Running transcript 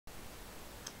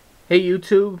Hey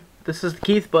YouTube, this is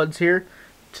TheKeithbudz here.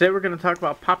 Today we're going to talk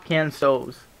about pop can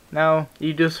stoves. Now,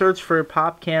 you do a search for a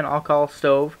pop can alcohol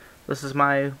stove. This is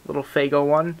my little faygo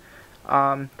one.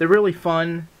 They're really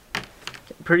fun,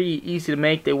 pretty easy to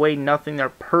make. They weigh nothing. They're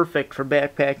perfect for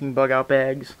backpacking bug out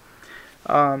bags.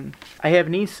 I have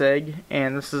an e-cig,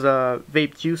 and this is a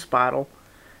vape juice bottle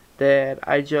that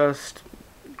I just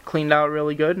cleaned out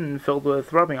really good and filled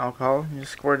with rubbing alcohol. You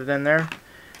just squirt it in there,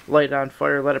 light it on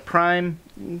fire, let it prime.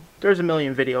 There's a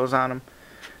million videos on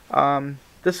them.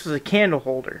 This was a candle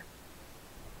holder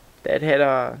that had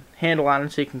a handle on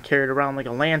it so you can carry it around like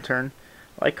a lantern.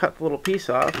 Well, I cut the little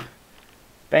piece off.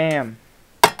 Bam.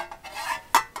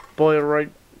 Boil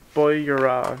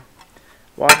your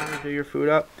water, do your food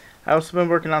up. I also been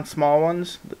working on small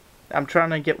ones. I'm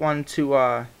trying to get one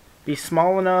to be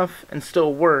small enough and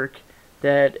still work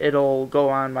that it'll go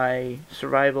on my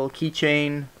survival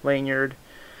keychain, lanyard.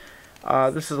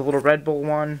 This is a little Red Bull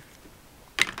one.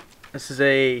 This is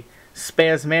a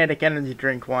spasmatic energy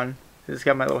drink one. This has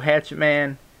got my little hatchet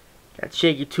man. Got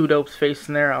Shaky Two Dope's face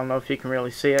in there. I don't know if you can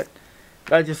really see it.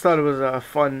 But I just thought it was a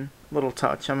fun little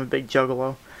touch. I'm a big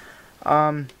juggalo.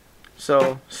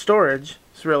 So, storage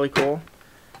is really cool.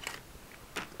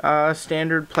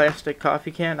 Standard plastic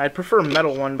coffee can. I'd prefer a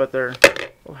metal one, but they're a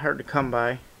little hard to come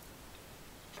by.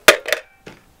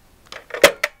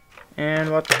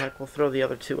 And what the heck, we'll throw the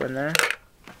other two in there.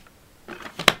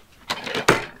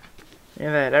 Look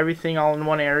at that, everything all in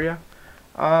one area.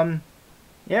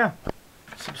 Yeah.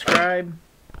 Subscribe,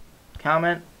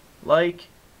 comment, like,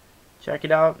 check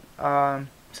it out.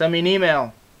 Send me an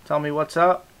email. Tell me what's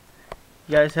up.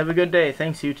 You guys have a good day.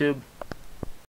 Thanks, YouTube.